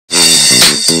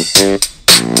Okay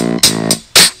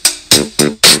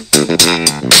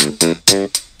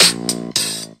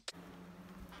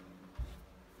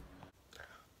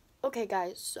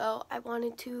guys, so I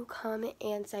wanted to come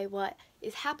and say what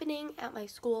is happening at my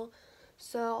school.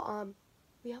 So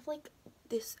we have like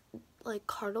this like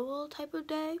carnival type of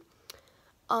day.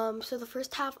 So the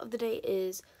first half of the day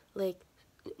is like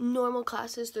normal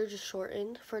classes, they're just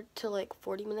shortened to like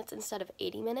 40 minutes instead of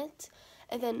 80 minutes.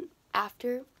 And then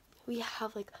after we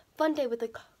have like fun day with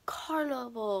like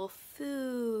carnival,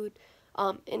 food,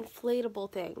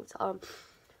 inflatable things,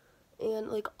 and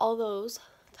like all those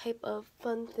type of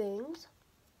fun things.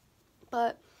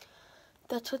 But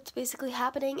that's what's basically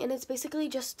happening, and it's basically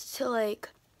just to like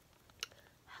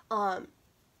have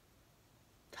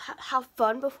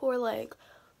fun before like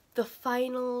the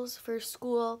finals for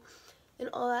school and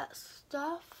all that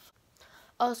stuff.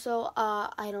 Also,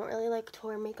 I don't really like to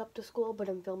wear makeup to school, but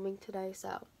I'm filming today,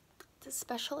 so it's a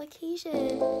special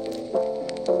occasion.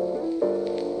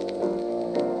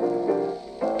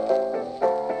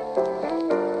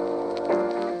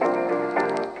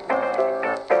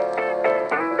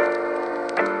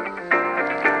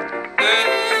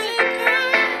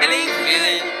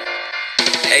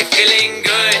 Feeling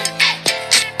good,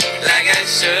 like I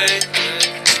should.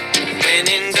 When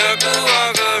in dark,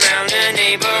 walk around the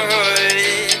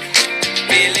neighborhood.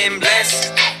 Feeling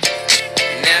blessed,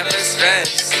 never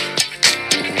stressed.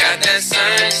 Got that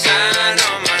sunshine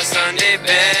on my Sunday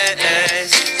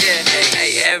best. Yeah,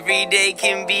 hey, every day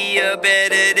can be a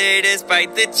better day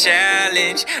despite the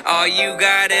challenge. All you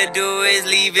gotta do is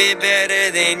leave it better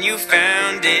than you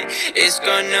found it. It's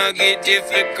gonna get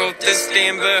difficult to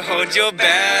stand, but hold your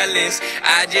balance.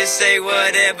 I just say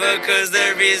whatever, cause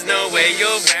there is no way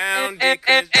you're around it.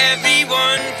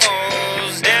 Everyone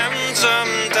falls down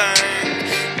sometime,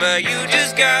 but you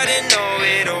just gotta know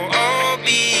it'll all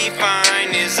be fine.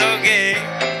 It's okay.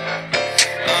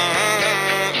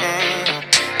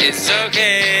 It's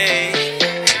okay.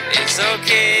 It's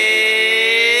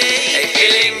okay. Hey,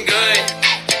 feeling good,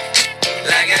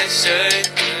 like I should.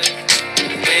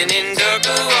 When in dark,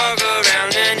 walk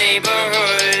around the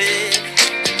neighborhood.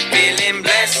 Feeling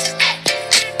blessed,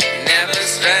 never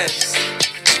stressed.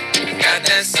 Got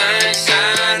that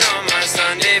sunshine on my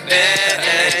Sunday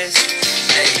best.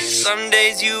 Hey, some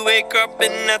days you wake up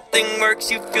and nothing works,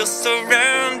 you feel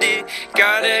surrounded.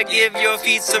 Gotta give your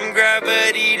feet some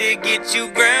gravity to get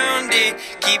you grounded.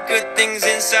 Keep good things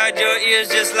inside your ears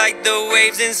just like the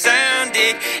waves and sound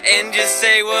it. And just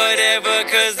say whatever,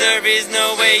 cause there is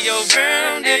no way you're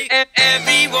around it.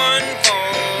 Everyone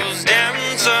falls down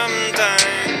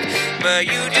sometime, but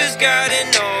you just gotta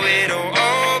know it'll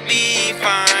all be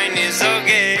fine. It's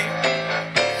okay.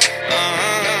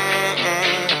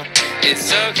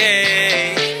 It's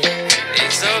okay.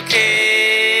 It's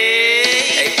okay.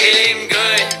 Hey, feeling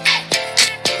good,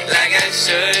 like I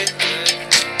should.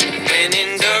 When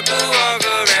in dark, walk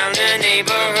around the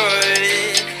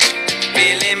neighborhood.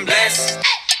 Feeling blessed,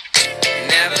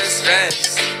 never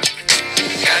stressed.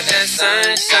 Got that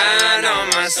sunshine on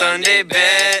my Sunday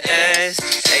best.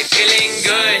 Hey, feeling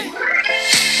good,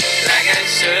 like I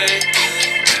should.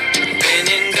 When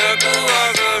in dark,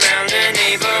 walk around the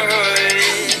neighborhood.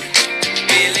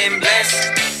 Feeling blessed,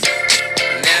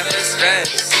 never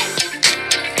stressed.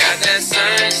 Got that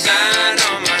sunshine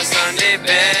on my Sunday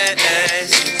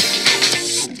best.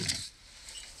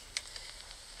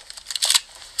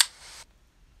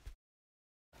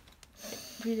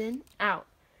 Breathe in, out.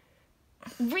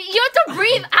 You have to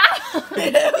breathe out.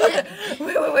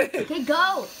 Wait. Okay,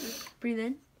 go. Breathe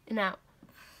in and out.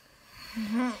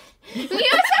 You guys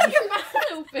have your mouth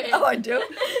open. Oh, I do?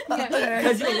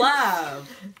 Because you laugh.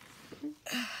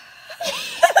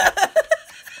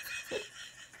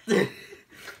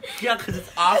 Yeah, because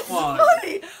it's awkward.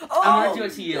 Funny. Oh, I'm going to do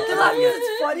it to you.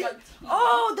 It's funny.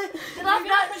 Oh,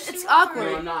 it's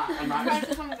awkward. No, I'm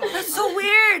not. I'm not. That's so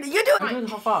weird. You do it. I'm doing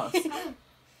how fast.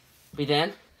 Breathe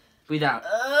in. Breathe out.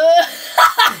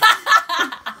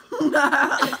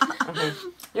 Okay.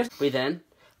 Just breathe in.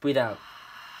 Breathe out.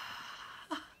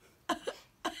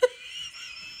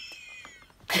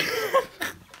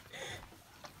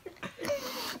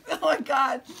 Oh my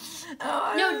god.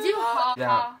 Oh, No, do ha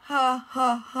Yeah. ha.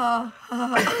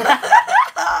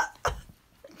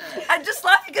 I'm just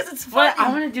laughing because it's funny. What? I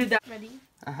want to do that. Ready?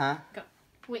 Uh-huh. Go.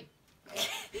 Wait.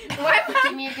 Why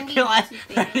would you can do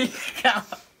Ready, go.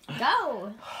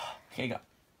 Go. Okay, go.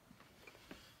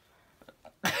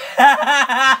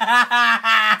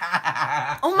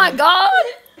 Oh my god.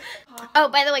 Oh,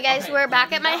 by the way, guys, we're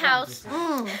back at my house.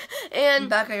 And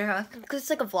Back at your house. cause it's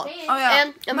like a vlog. Oh yeah.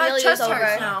 And Amelia's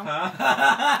over. Now.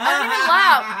 I don't even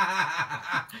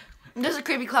laugh. There's a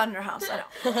creepy clown in her house. I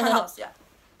know. Her house, yeah.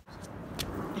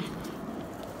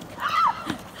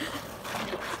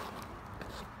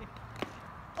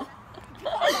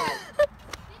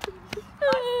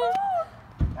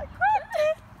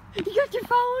 You got your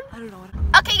phone? I don't know what.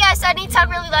 Okay, guys, so I need to talk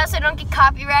really loud so I don't get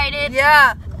copyrighted.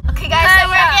 Yeah. Okay, guys, so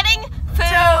we're getting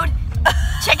food.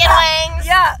 Chicken wings.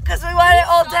 Yeah, because we want it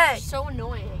all day. So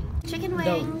annoying. Chicken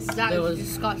wings. That was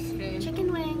disgusting.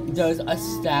 Chicken wings. There was a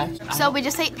stash. So we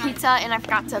just ate pizza and I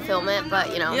forgot to film it,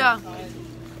 but you know. Yeah.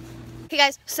 Okay,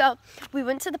 guys, so we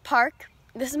went to the park.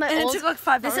 This is my And old. it took like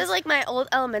 5 hours. This is like my old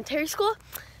elementary school,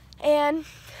 and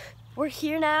we're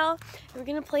here now. We're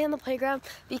gonna play on the playground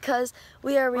because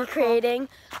we are recreating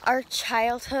our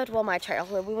childhood. Well, my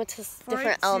childhood. We went to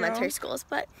different elementary schools,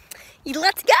 but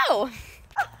let's go.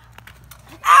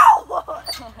 Ow!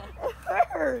 It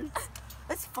hurts.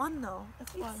 It's fun though.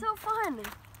 It's fun. It's so fun.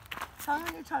 Tell me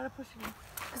when you're trying to push me.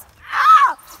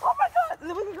 Ah! Oh my god!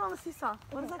 Then we can go on the seesaw.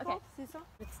 What is that called? Seesaw?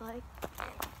 It's like.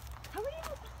 How are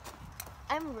you?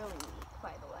 I'm really weak,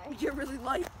 by the way. You're really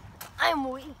light. I'm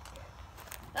weak.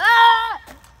 Ah!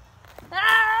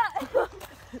 Ah!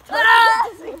 Ah!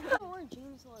 More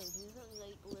James was. These are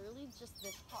like literally just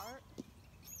this part.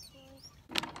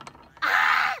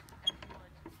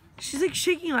 She's like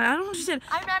shaking. I don't know what she said.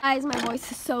 I'm not. Guys, my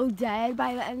voice is so dead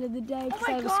by the end of the day because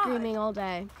my I was God. screaming all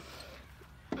day.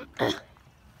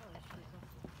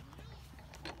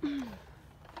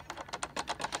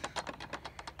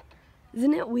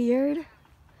 Isn't it weird?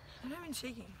 I'm not even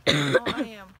shaking. Oh,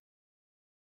 I am.